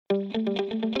Hey,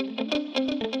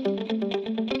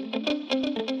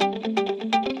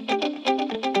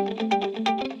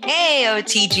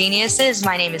 OT Geniuses.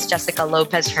 My name is Jessica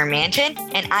Lopez Hermanton,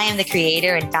 and I am the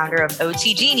creator and founder of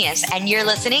OT Genius, and you're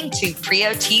listening to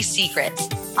Pre-OT Secrets.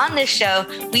 On this show,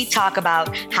 we talk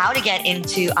about how to get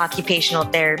into occupational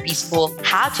therapy school,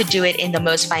 how to do it in the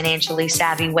most financially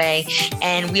savvy way,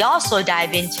 and we also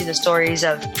dive into the stories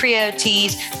of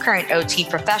pre-OTs, current OT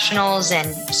professionals,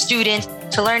 and students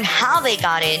to learn how they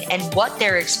got in and what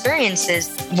their experiences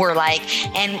were like.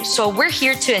 And so we're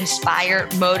here to inspire,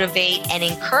 motivate, and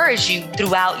encourage you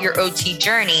throughout your OT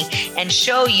journey and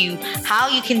show you how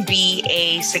you can be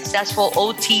a successful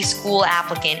OT school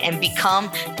applicant and become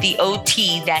the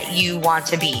OT that you want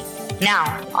to be.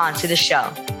 Now, on to the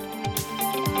show.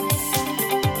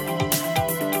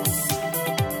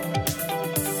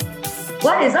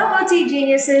 What is up, OT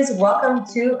Geniuses? Welcome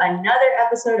to another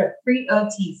episode of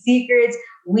Pre-OT Secrets.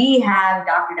 We have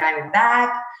Dr. Diamond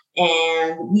back,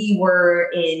 and we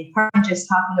were in part just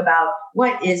talking about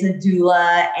what is a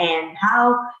doula and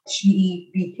how she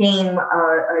became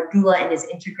a doula and is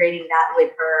integrating that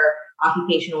with her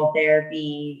occupational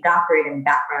therapy doctorate and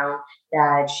background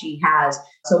that she has.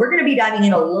 So we're going to be diving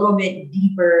in a little bit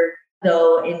deeper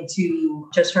though into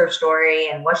just her story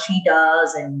and what she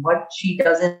does and what she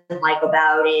doesn't like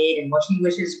about it and what she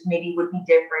wishes maybe would be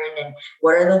different and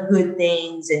what are the good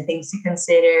things and things to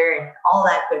consider and all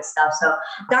that good stuff. So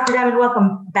Dr. Diamond,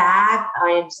 welcome back.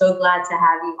 I am so glad to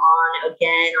have you on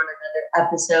again on another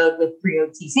episode with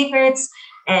Pre-OT Secrets.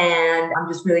 And I'm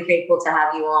just really grateful to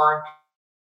have you on.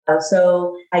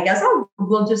 So I guess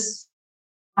we'll just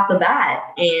off the bat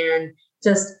and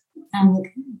just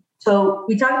so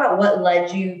we talk about what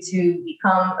led you to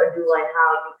become a doula and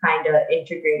how you kind of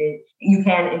you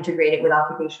can integrate it with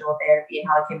occupational therapy and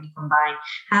how it can be combined.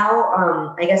 How,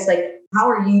 how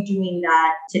are you doing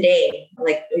that today?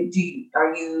 Like,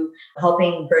 are you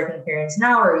helping birthing parents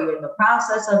now? Or are you in the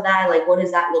process of that? Like, what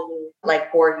is that looking like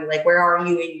for you? Like, where are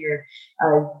you in your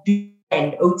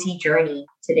and OT journey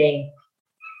today?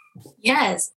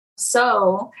 Yes.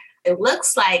 So it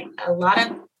looks like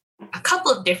a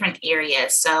couple of different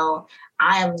areas. So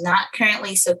I am not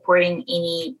currently supporting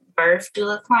any birth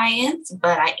doula clients,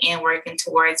 but I am working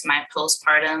towards my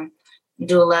postpartum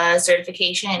doula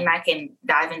certification. And I can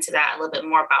dive into that a little bit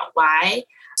more about why.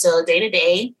 So day to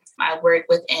day, I work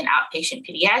within outpatient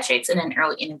pediatrics and in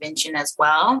early intervention as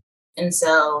well. And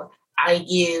so I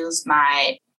use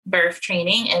my birth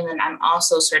training, and then I'm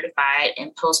also certified in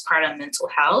postpartum mental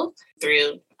health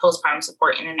through Postpartum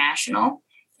Support International.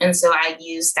 And so I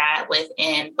use that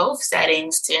within both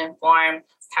settings to inform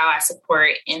how I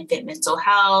support infant mental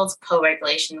health,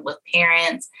 co-regulation with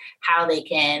parents, how we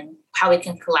can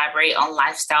collaborate on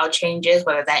lifestyle changes,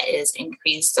 whether that is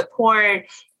increased support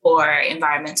or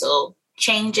environmental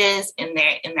changes in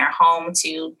their home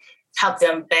to help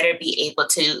them better be able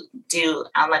to do,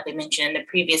 like we mentioned in the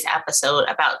previous episode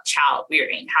about child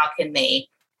rearing. How can they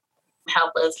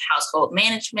help with household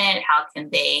management? How can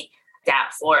they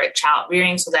adapt for child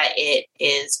rearing so that it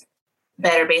is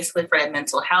better basically for their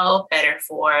mental health, better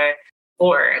for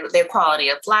their quality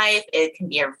of life. It can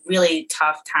be a really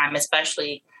tough time,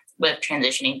 especially with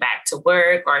transitioning back to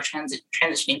work or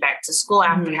transitioning back to school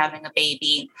after having a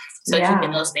baby. So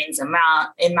keeping those things in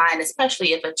mind,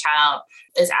 especially if a child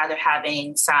is either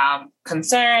having some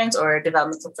concerns or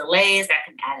developmental delays, that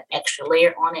can add an extra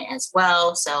layer on it as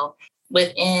well. So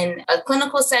within a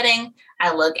clinical setting,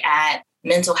 I look at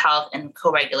mental health and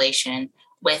co-regulation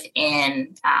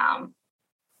within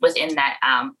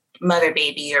that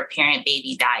mother-baby or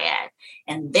parent-baby dyad.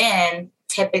 And then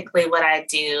typically what I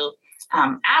do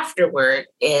afterward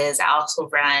is I also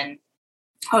run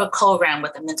or co-run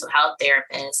with a mental health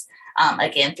therapist,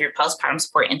 again, through Postpartum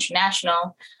Support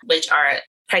International, which are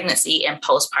pregnancy and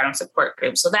postpartum support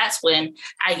groups. So that's when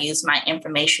I use my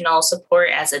informational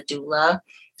support as a doula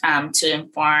to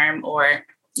inform or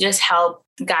just help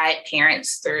guide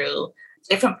parents through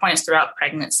different points throughout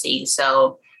pregnancy.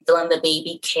 So feeling the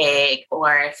baby kick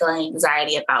or feeling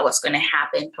anxiety about what's going to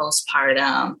happen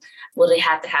postpartum. Will they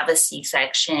have to have a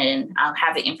C-section?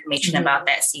 Having information about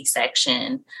that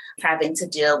C-section, having to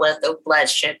deal with the blood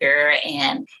sugar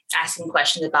and asking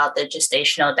questions about the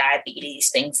gestational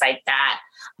diabetes, things like that.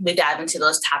 We dive into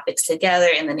those topics together.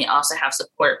 And then they also have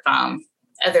support from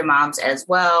other moms as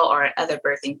well, or other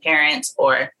birthing parents,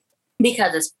 or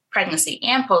because it's pregnancy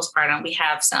and postpartum, we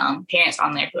have some parents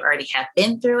on there who already have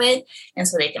been through it. And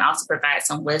so they can also provide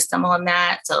some wisdom on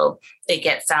that. So they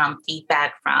get some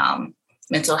feedback from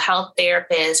mental health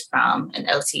therapists, from an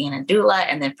OT and a doula,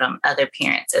 and then from other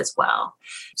parents as well.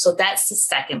 So that's the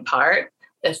second part.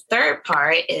 The third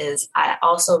part is I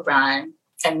also run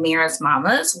Amira's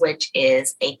Mamas, which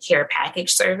is a care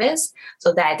package service.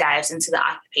 So that dives into the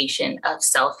occupation of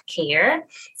self-care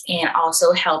and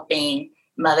also helping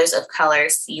mothers of color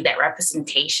see that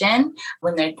representation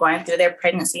when they're going through their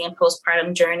pregnancy and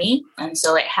postpartum journey. And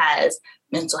so it has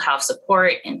mental health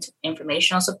support and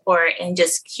informational support and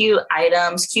just cute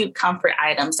comfort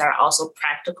items that are also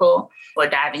practical for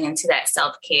diving into that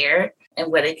self-care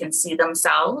and where they can see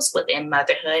themselves within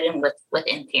motherhood and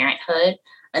within parenthood.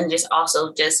 And just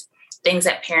also just things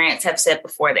that parents have said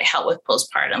before that help with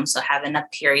postpartum. So having a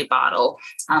peri bottle,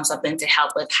 something to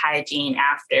help with hygiene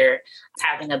after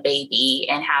having a baby,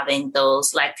 and having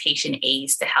those lactation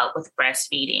aids to help with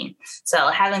breastfeeding. So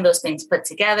having those things put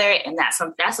together, and that's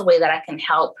a way that I can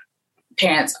help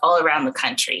parents all around the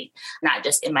country, not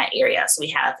just in my area. So we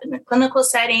have in the clinical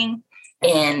setting,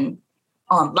 in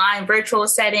online virtual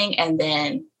setting, and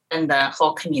then in the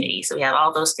whole community. So we have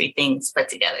all those three things put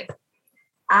together.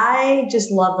 I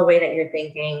just love the way that you're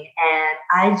thinking.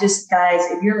 And guys,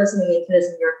 if you're listening into this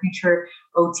and you're a future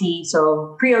OT,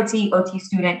 so pre-OT, OT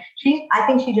student, I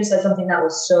think she just said something that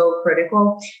was so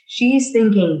critical. She's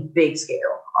thinking big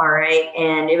scale. All right.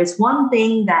 And if it's one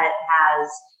thing that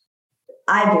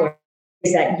I've learned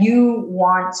is that you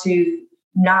want to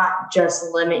not just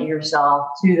limit yourself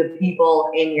to the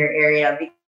people in your area,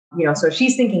 so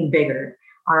she's thinking bigger.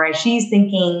 All right. She's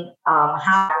thinking,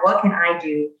 what can I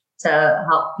do to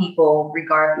help people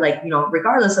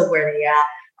regardless of where they're at,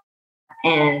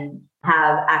 and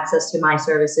have access to my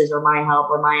services or my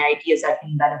help or my ideas that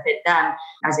can benefit them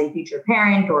as a future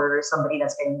parent or somebody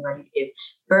that's getting ready to give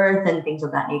birth and things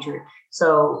of that nature.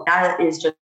 So that is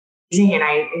just easy. And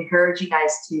I encourage you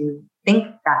guys to think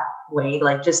that way,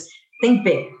 like just think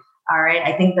big. All right.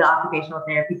 I think the occupational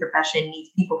therapy profession needs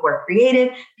people who are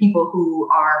creative, people who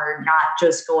are not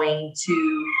just going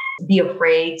to be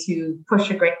afraid to push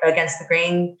against the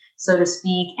grain, so to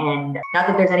speak. And not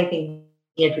that there's anything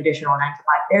in a traditional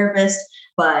 9-to-5 therapist,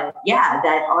 but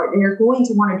they're going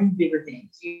to want to do bigger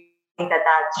things. I think that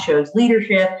shows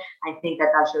leadership. I think that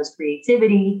shows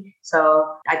creativity.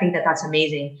 So I think that that's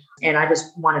amazing. And I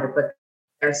just wanted to put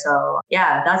there. So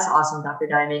yeah, that's awesome, Dr.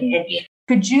 Diamond. And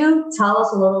could you tell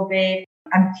us a little bit?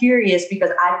 I'm curious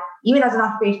because even as an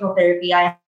occupational therapist,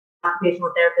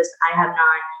 I have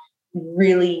not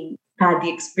really had the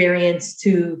experience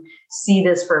to see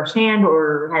this firsthand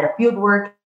or had a field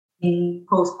work in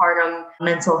postpartum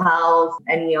mental health,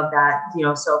 any of that,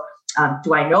 so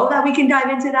do I know that we can dive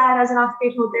into that as an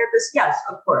occupational therapist? Yes,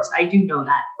 of course, I do know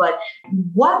that. But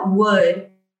what would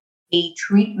a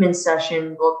treatment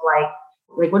session look like?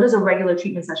 Like, what does a regular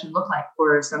treatment session look like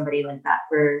for somebody like that,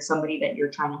 for somebody that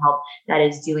you're trying to help that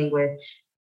is dealing with,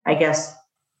 I guess,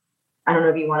 I don't know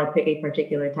if you want to pick a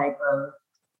particular type of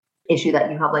issue that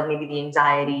you have, like maybe the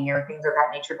anxiety or things of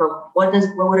that nature, but what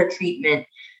would a treatment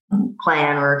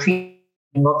plan or a treatment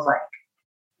look like?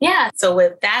 Yeah. So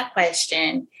with that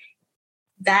question,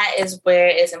 that is where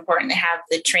it's important to have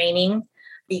the training,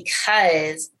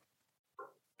 because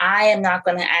I am not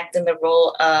going to act in the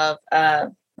role of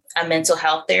a mental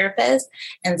health therapist.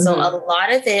 And so a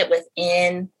lot of it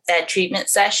within that treatment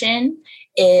session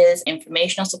is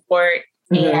informational support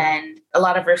and a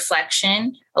lot of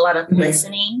reflection, a lot of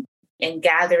listening and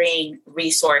gathering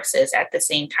resources at the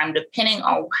same time, depending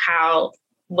on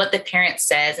what the parent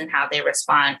says and how they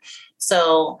respond.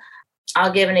 So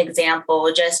I'll give an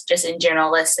example, just in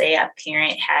general. Let's say a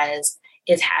parent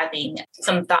is having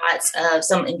some thoughts of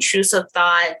some intrusive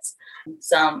thoughts,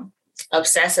 some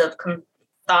obsessive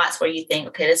thoughts where you think,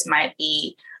 okay, this might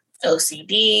be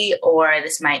OCD or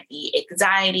this might be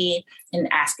anxiety, and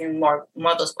asking more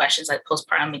of those questions like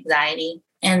postpartum anxiety.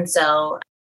 And so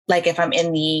like if I'm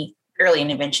in the early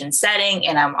intervention setting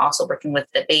and I'm also working with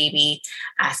the baby,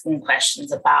 asking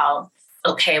questions about,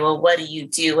 okay, well, what do you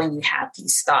do when you have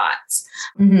these thoughts?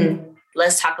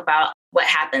 Let's talk about what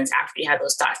happens after you have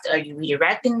those thoughts. Are you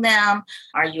redirecting them?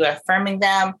 Are you affirming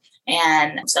them?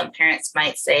 And some parents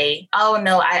might say, oh,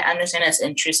 no, I understand it's an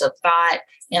intrusive thought.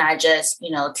 And I just,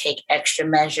 take extra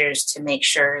measures to make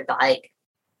sure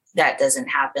that doesn't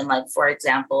happen. Like, for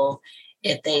example,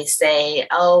 if they say,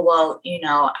 oh, well,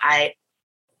 I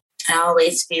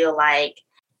always feel like,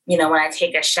 when I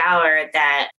take a shower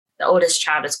that the oldest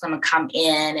child is going to come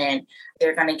in and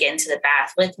they're going to get into the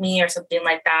bath with me or something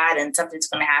like that, and something's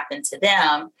going to happen to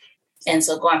them. And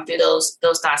so going through those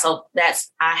thoughts, so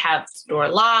I have the door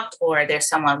locked or there's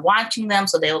someone watching them,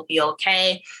 so they will be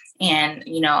okay. And,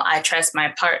 I trust my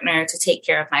partner to take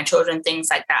care of my children, things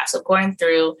like that. So going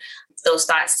through those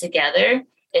thoughts together,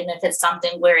 and if it's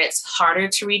something where it's harder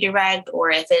to redirect,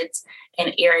 or if it's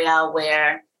an area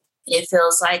where it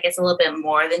feels like it's a little bit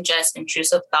more than just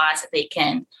intrusive thoughts that they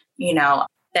can,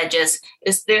 that just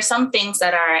is, there's some things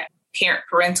that are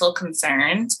parental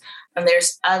concerns, and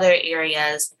there's other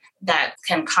areas that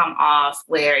can come off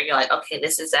where you're like, okay,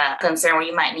 this is a concern where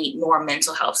you might need more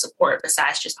mental health support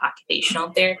besides just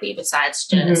occupational therapy, besides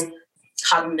just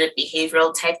cognitive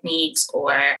behavioral techniques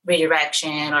or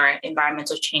redirection or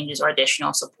environmental changes or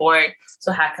additional support.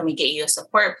 So how can we get you a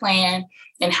support plan?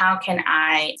 And how can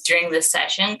I, during this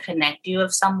session, connect you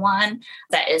with someone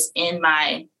that is in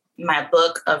my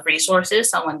book of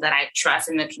resources, someone that I trust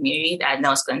in the community that I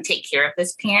know is going to take care of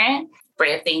this parent, or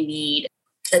if they need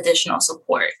additional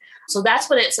support. So that's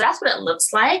what it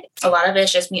looks like. A lot of it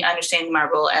is just me understanding my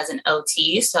role as an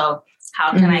OT. So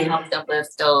how can I help them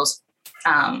with those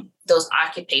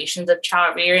occupations of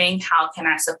child rearing? How can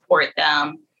I support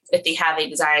them if they have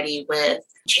anxiety with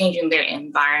changing their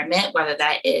environment, whether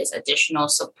that is additional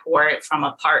support from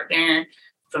a partner,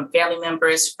 from family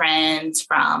members, friends,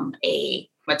 from a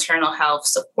maternal health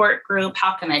support group?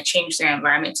 How can I change their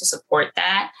environment to support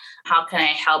that? How can I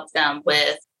help them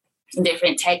with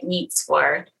different techniques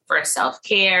for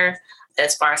self-care,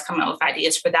 as far as coming up with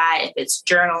ideas for that? If it's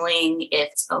journaling,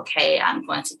 it's okay, I'm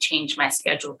going to change my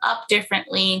schedule up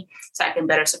differently so I can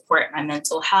better support my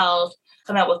mental health,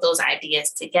 come up with those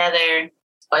ideas together.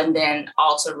 And then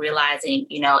also realizing,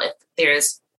 if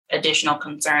there's additional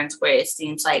concerns where it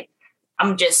seems like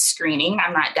I'm just screening,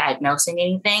 I'm not diagnosing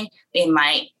anything, they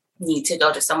might need to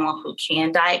go to someone who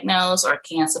can diagnose or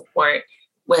can support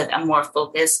with a more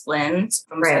focused lens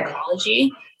from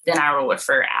psychology, then I will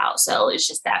refer out. So it's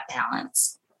just that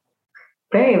balance.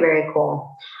 Very, very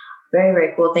cool. Very,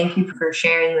 very cool. Thank you for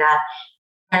sharing that.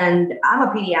 And I'm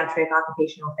a pediatric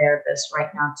occupational therapist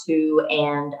right now too.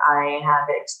 And I have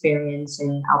experience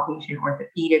in outpatient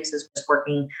orthopedics as well as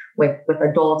working with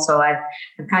adults. So I've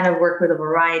kind of worked with a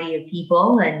variety of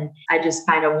people. And I just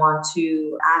kind of want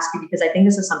to ask you, because I think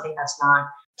this is something that's not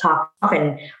talked about.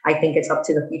 And I think it's up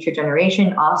to the future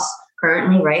generation, us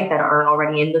currently, right, that are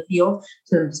already in the field,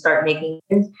 to start making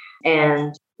it.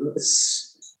 And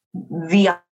the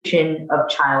option of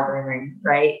child rearing,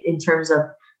 right, in terms of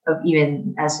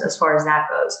even as far as that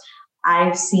goes,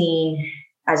 I've seen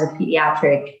as a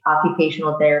pediatric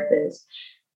occupational therapist,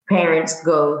 parents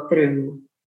go through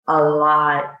a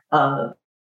lot of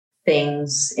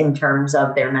things in terms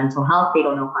of their mental health. They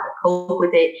don't know how to cope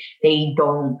with it. They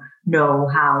don't know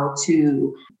how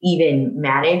to even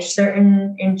manage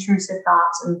certain intrusive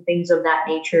thoughts and things of that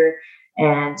nature.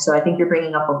 And so I think you're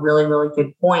bringing up a really, really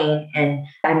good point. And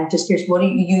I'm just curious, what do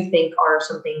you think are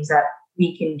some things that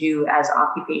we can do as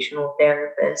occupational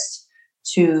therapists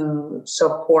to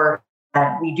support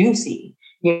that we do see?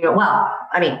 We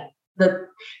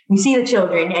see the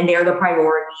children and they're the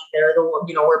priority. They're the,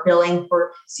 we're billing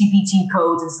for CPT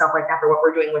codes and stuff like that for what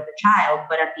we're doing with the child.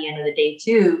 But at the end of the day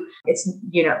too, it's,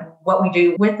 what we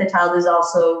do with the child is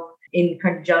also in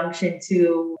conjunction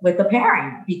with the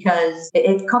parent, because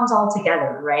it comes all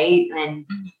together, right? And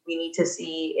we need to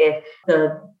see if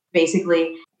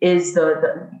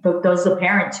does the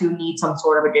parent who need some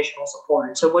sort of additional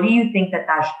support. So what do you think that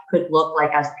could look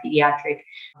like as pediatric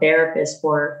therapists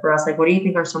for us? Like, what do you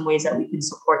think are some ways that we can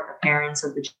support the parents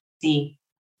of the child?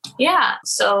 Yeah.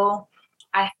 So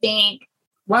I think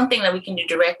one thing that we can do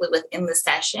directly within the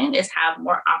session is have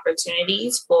more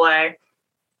opportunities for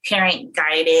parent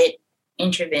guided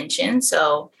intervention.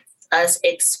 So us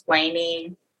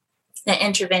explaining the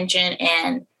intervention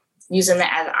and using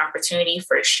that as an opportunity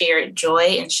for shared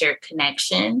joy and shared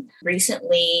connection.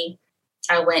 Recently,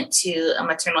 I went to a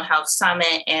maternal health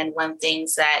summit, and one of the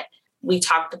things that we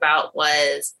talked about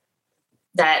was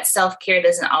that self-care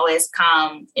doesn't always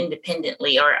come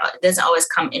independently, or it doesn't always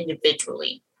come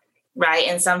individually, right?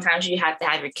 And sometimes you have to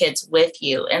have your kids with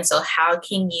you. And so how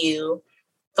can you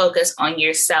focus on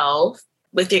yourself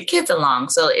with your kids along?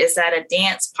 So is that a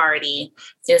dance party?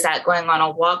 Is that going on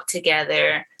a walk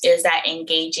together? Is that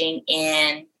engaging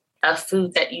in a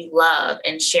food that you love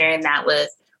and sharing that with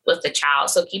the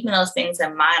child? So keeping those things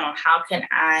in mind on how can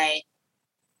I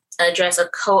address a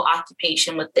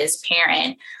co-occupation with this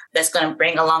parent that's going to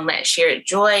bring along that shared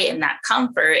joy and that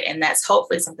comfort. And that's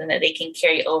hopefully something that they can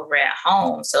carry over at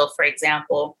home. So for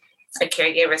example, a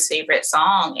caregiver's favorite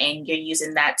song, and you're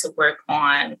using that to work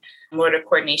on motor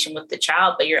coordination with the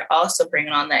child, but you're also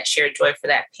bringing on that shared joy for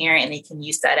that parent, and they can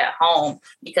use that at home,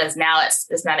 because now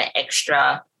it's not an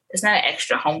extra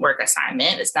homework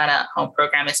assignment. It's not a home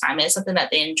program assignment. It's something that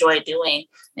they enjoy doing,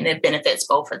 and it benefits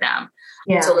both of them.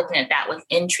 Yeah. So looking at that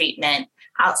within treatment,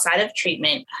 outside of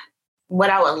treatment, what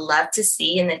I would love to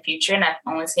see in the future, and I've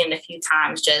only seen it a few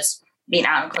times just being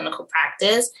out in clinical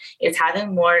practice, is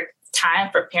having more time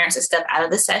for parents to step out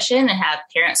of the session and have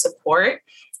parent support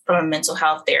from a mental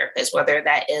health therapist, whether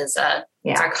that is a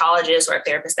psychologist or a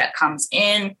therapist that comes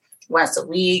in once a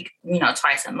week,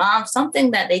 twice a month,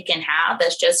 something that they can have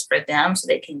that's just for them so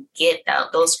they can get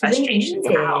those frustrations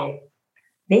out.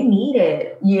 They need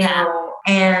it, you know,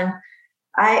 and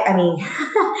I mean,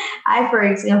 I, for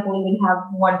example, even have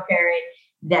one parent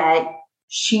that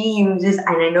she uses,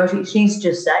 and I know she's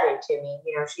just said it to me,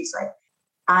 she's like,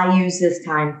 I use this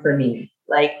time for me.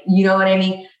 Like, you know what I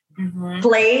mean? Mm-hmm.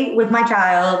 Play with my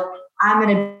child. I'm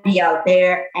going to be out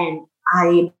there and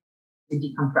I to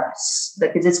decompress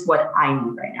because it's what I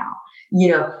need right now,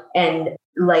 and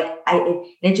like,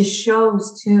 it just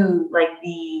shows too, like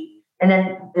and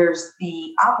then there's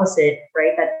the opposite,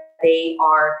 right? That they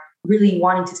are really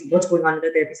wanting to see what's going on in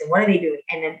their therapist and what are they doing.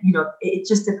 And then, it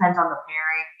just depends on the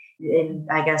parent. And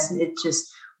I guess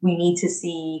we need to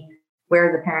see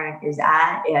where the parent is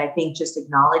at. And I think just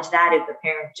acknowledge that if the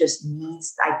parent just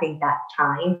needs, I think, that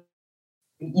time,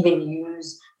 even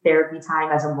use therapy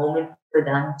time as a moment for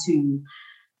them to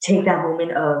take that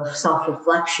moment of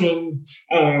self-reflection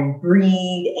and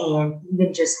breathe and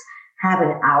even just have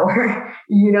an hour,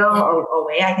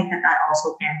 away. I think that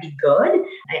also can be good,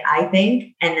 I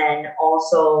think. And then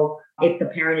also if the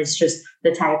parent is just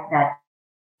the type that,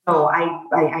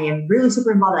 I am really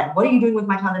super involved. Like, what are you doing with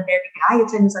my child in therapy? Can I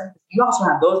attend this? You also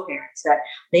have those parents that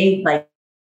they like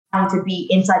want to be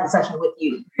inside the session with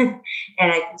you. And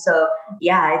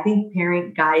I think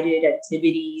parent guided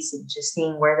activities and just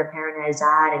seeing where the parent is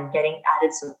at and getting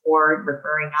added support,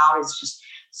 referring out is just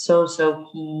so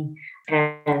key.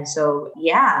 And so,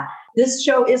 this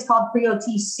show is called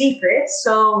Pre-OT Secrets.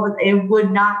 So it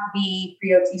would not be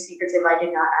Pre-OT Secrets if I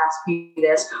did not ask you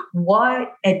this.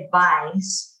 What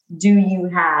advice do you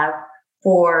have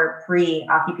for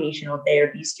pre-occupational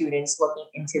therapy students looking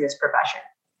into this profession?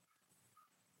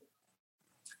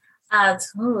 A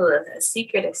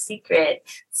secret.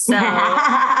 So,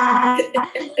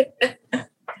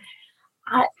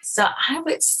 so I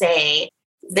would say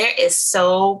there is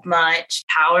so much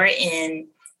power in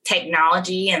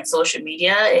technology and social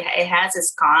media. It has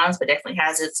its cons, but definitely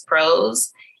has its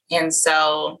pros. And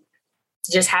so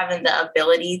just having the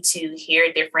ability to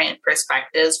hear different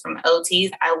perspectives from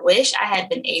OTs. I wish I had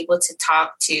been able to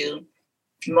talk to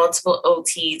multiple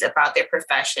OTs about their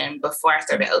profession before I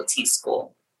started OT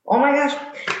school. Oh my gosh.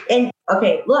 And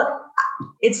okay, look,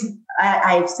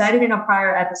 I've said it in a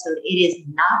prior episode. It is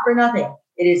not for nothing.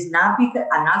 It is not because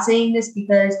I'm not saying this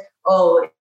because,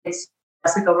 it's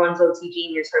Jessica runs OT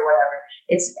Genius or whatever.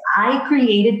 I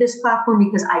created this platform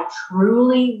because I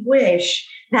truly wish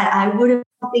that I would have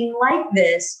something like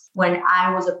this when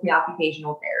I was a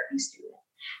pre-occupational therapy student.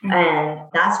 Mm-hmm. And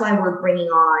that's why we're bringing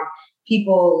on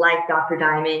people like Dr.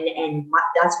 Diamond. And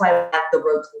that's why we have the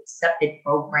Road to Accepted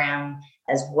program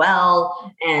as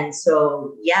well. And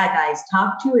so, guys,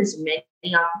 talk to as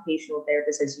many occupational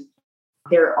therapists as you can.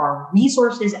 There are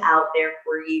resources out there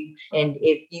for you. And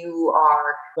if you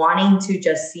are wanting to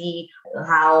just see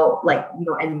how,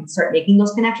 and start making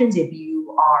those connections, if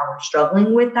you are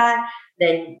struggling with that,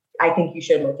 then I think you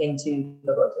should look into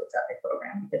the Road to Accepted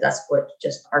program because that's what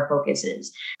just our focus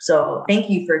is. So thank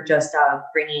you for just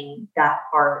bringing that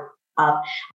part up.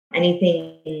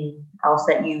 Anything else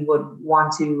that you would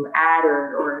want to add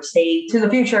or say to the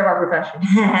future of our profession?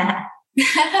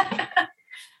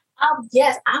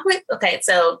 Yes, I would. Okay,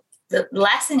 so the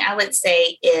last thing I would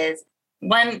say is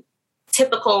one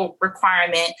typical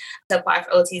requirement to apply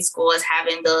for OT school is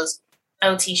having those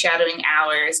OT shadowing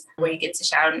hours where you get to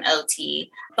shadow an OT.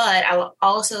 But I will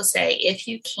also say, if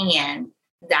you can,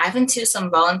 dive into some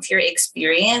volunteer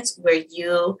experience where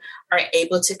you are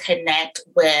able to connect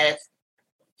with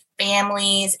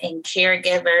families and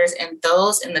caregivers and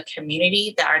those in the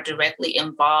community that are directly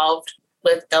involved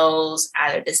with those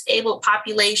either disabled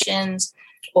populations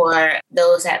or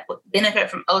those that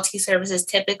benefit from OT services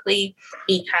typically,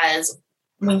 because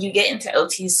when you get into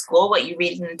OT school, what you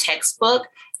read in the textbook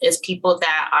is people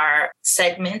that are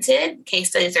segmented, case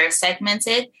studies are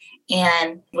segmented.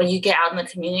 And when you get out in the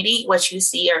community, what you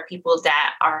see are people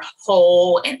that are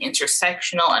whole and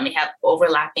intersectional and they have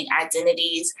overlapping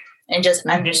identities and just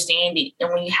understanding.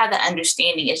 And when you have that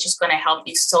understanding, it's just going to help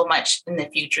you so much in the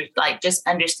future. Like just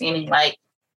understanding, like,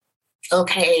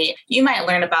 okay, you might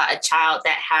learn about a child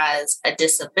that has a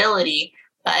disability,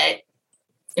 but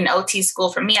in OT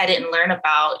school, for me, I didn't learn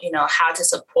about, how to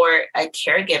support a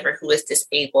caregiver who is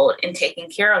disabled and taking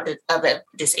care of a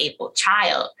disabled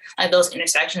child. Like those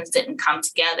intersections didn't come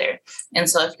together. And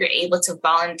so if you're able to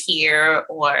volunteer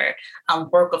or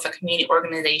work with a community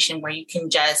organization where you can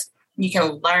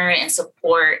learn and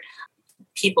support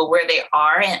people where they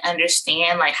are and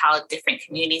understand like how different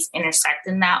communities intersect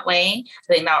in that way.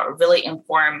 I think that will really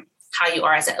inform how you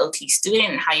are as an OT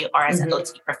student and how you are as an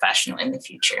OT professional in the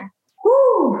future.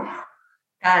 Woo.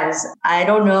 Guys, I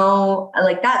don't know,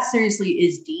 like that seriously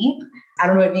is deep. I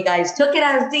don't know if you guys took it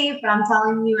as deep, but I'm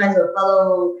telling you as a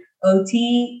fellow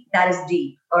OT, that is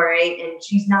deep. All right. And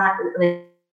she's not,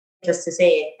 just to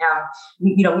say it,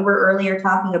 we were earlier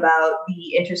talking about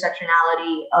the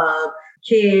intersectionality of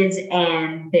kids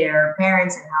and their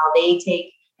parents and how they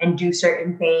take and do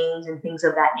certain things and things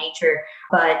of that nature.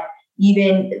 But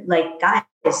even like, guys,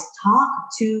 talk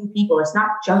to people. It's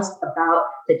not just about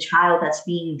the child that's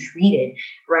being treated,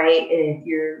 right? If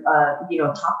you're,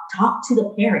 talk to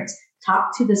the parents,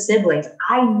 talk to the siblings.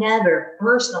 I never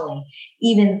personally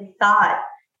even thought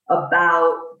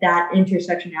about that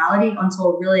intersectionality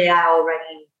until really I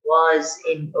already was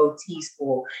in OT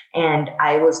school. And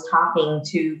I was talking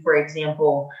to, for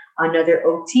example, another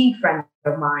OT friend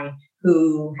of mine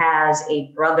who has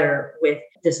a brother with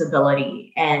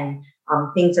disability and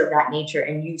things of that nature.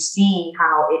 And you see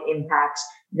how it impacts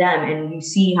them and you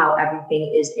see how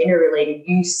everything is interrelated.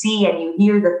 You see and you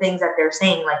hear the things that they're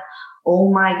saying, like,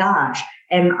 oh my gosh,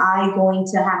 am I going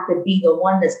to have to be the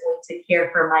one that's going to care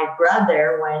for my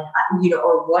brother when,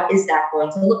 or what is that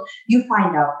going to look? You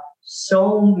find out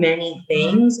so many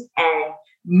things and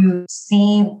you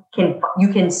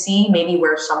can see maybe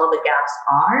where some of the gaps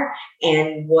are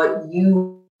and what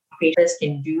you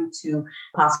can do to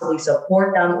possibly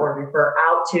support them or refer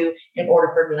out to in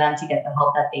order for them to get the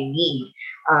help that they need.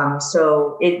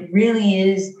 So it really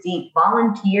is deep.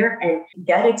 Volunteer and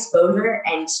get exposure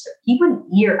and keep an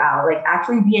ear out, like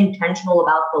actually be intentional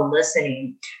about the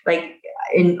listening. Like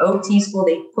in OT school,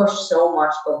 they push so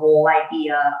much the whole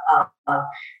idea of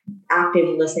active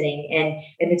listening.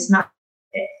 And it's not,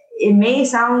 it may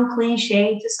sound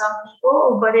cliche to some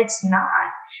people, but it's not,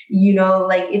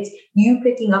 like it's you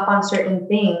picking up on certain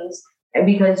things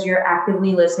because you're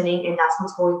actively listening, and that's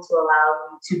what's going to allow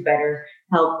you to better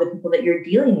help the people that you're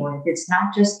dealing with. It's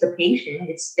not just the patient,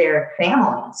 it's their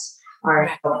families. All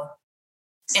right.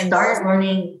 And start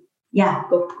learning. Yeah,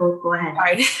 go ahead.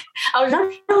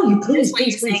 Sorry. No, you please. What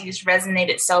you're saying just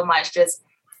resonated so much, just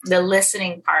the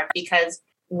listening part, because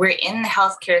we're in the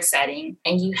healthcare setting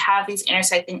and you have these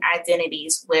intersecting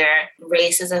identities where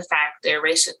race is a factor,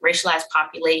 racialized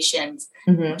populations,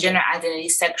 gender identity,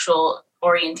 sexual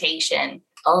orientation,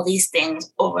 all these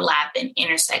things overlap and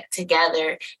intersect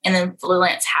together and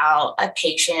influence how a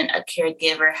patient, a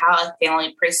caregiver, how a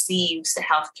family perceives the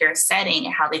healthcare setting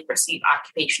and how they perceive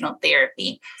occupational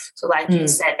therapy. So like you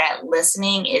said, that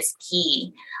listening is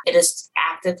key. It is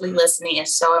actively listening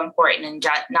is so important, and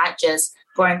not just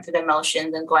going through the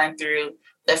motions and going through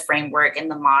the framework and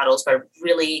the models, but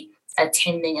really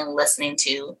attending and listening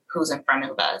to who's in front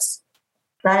of us.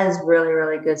 That is really,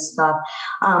 really good stuff.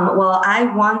 Well, I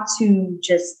want to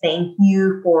just thank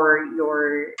you for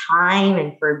your time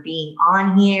and for being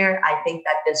on here. I think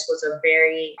that this was a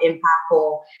very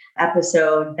impactful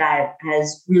episode that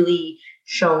has really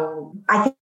shown, I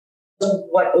think,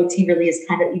 what OT really is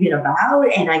kind of even about.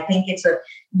 And I think it's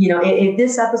if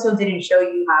this episode didn't show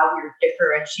you how you're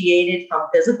differentiated from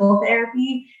physical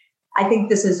therapy, I think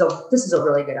this is a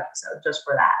really good episode just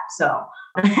for that. So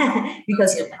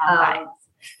because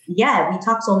we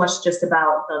talk so much just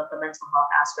about the mental health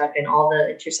aspect and all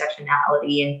the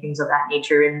intersectionality and things of that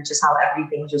nature and just how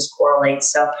everything just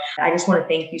correlates. So I just want to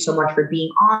thank you so much for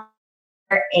being on.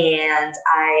 And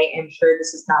I am sure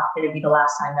this is not going to be the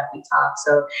last time that we talk.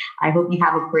 So I hope you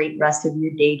have a great rest of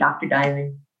your day, Dr.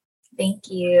 Diamond. Thank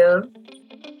you.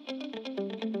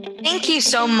 Thank you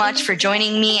so much for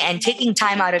joining me and taking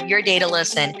time out of your day to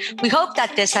listen. We hope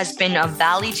that this has been of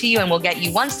value to you and will get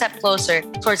you one step closer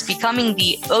towards becoming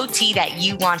the OT that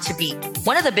you want to be.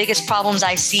 One of the biggest problems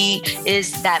I see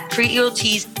is that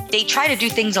pre-OTs, they try to do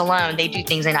things alone. They do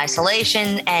things in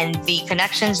isolation, and the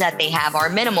connections that they have are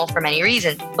minimal for many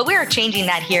reasons. But we are changing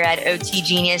that here at OT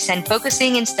Genius and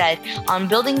focusing instead on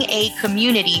building a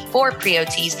community for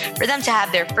pre-OTs for them to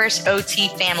have their first OT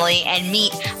family and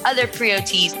meet other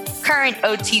pre-OTs, current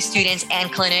OT students,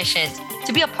 and clinicians.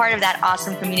 To be a part of that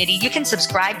awesome community, you can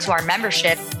subscribe to our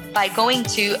membership by going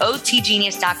to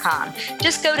otgenius.com.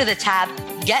 Just go to the tab,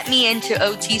 Get Me Into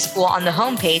OT School on the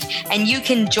homepage, and you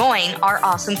can join our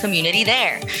awesome community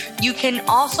there. You can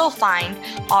also find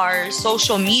our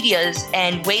social medias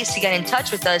and ways to get in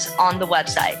touch with us on the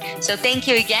website. So thank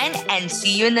you again, and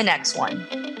see you in the next one.